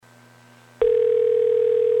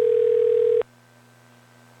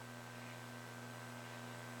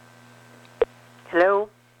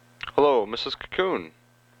Mrs. Cocoon.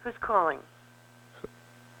 Who's calling?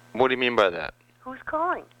 What do you mean by that? Who's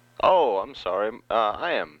calling? Oh, I'm sorry.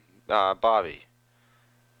 I am. Bobby.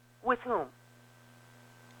 With whom?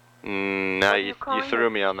 Now you threw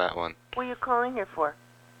me on that one. What are you calling here for?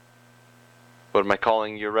 What am I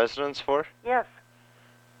calling your residence for? Yes.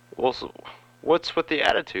 Well, so what's with the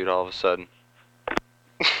attitude all of a sudden?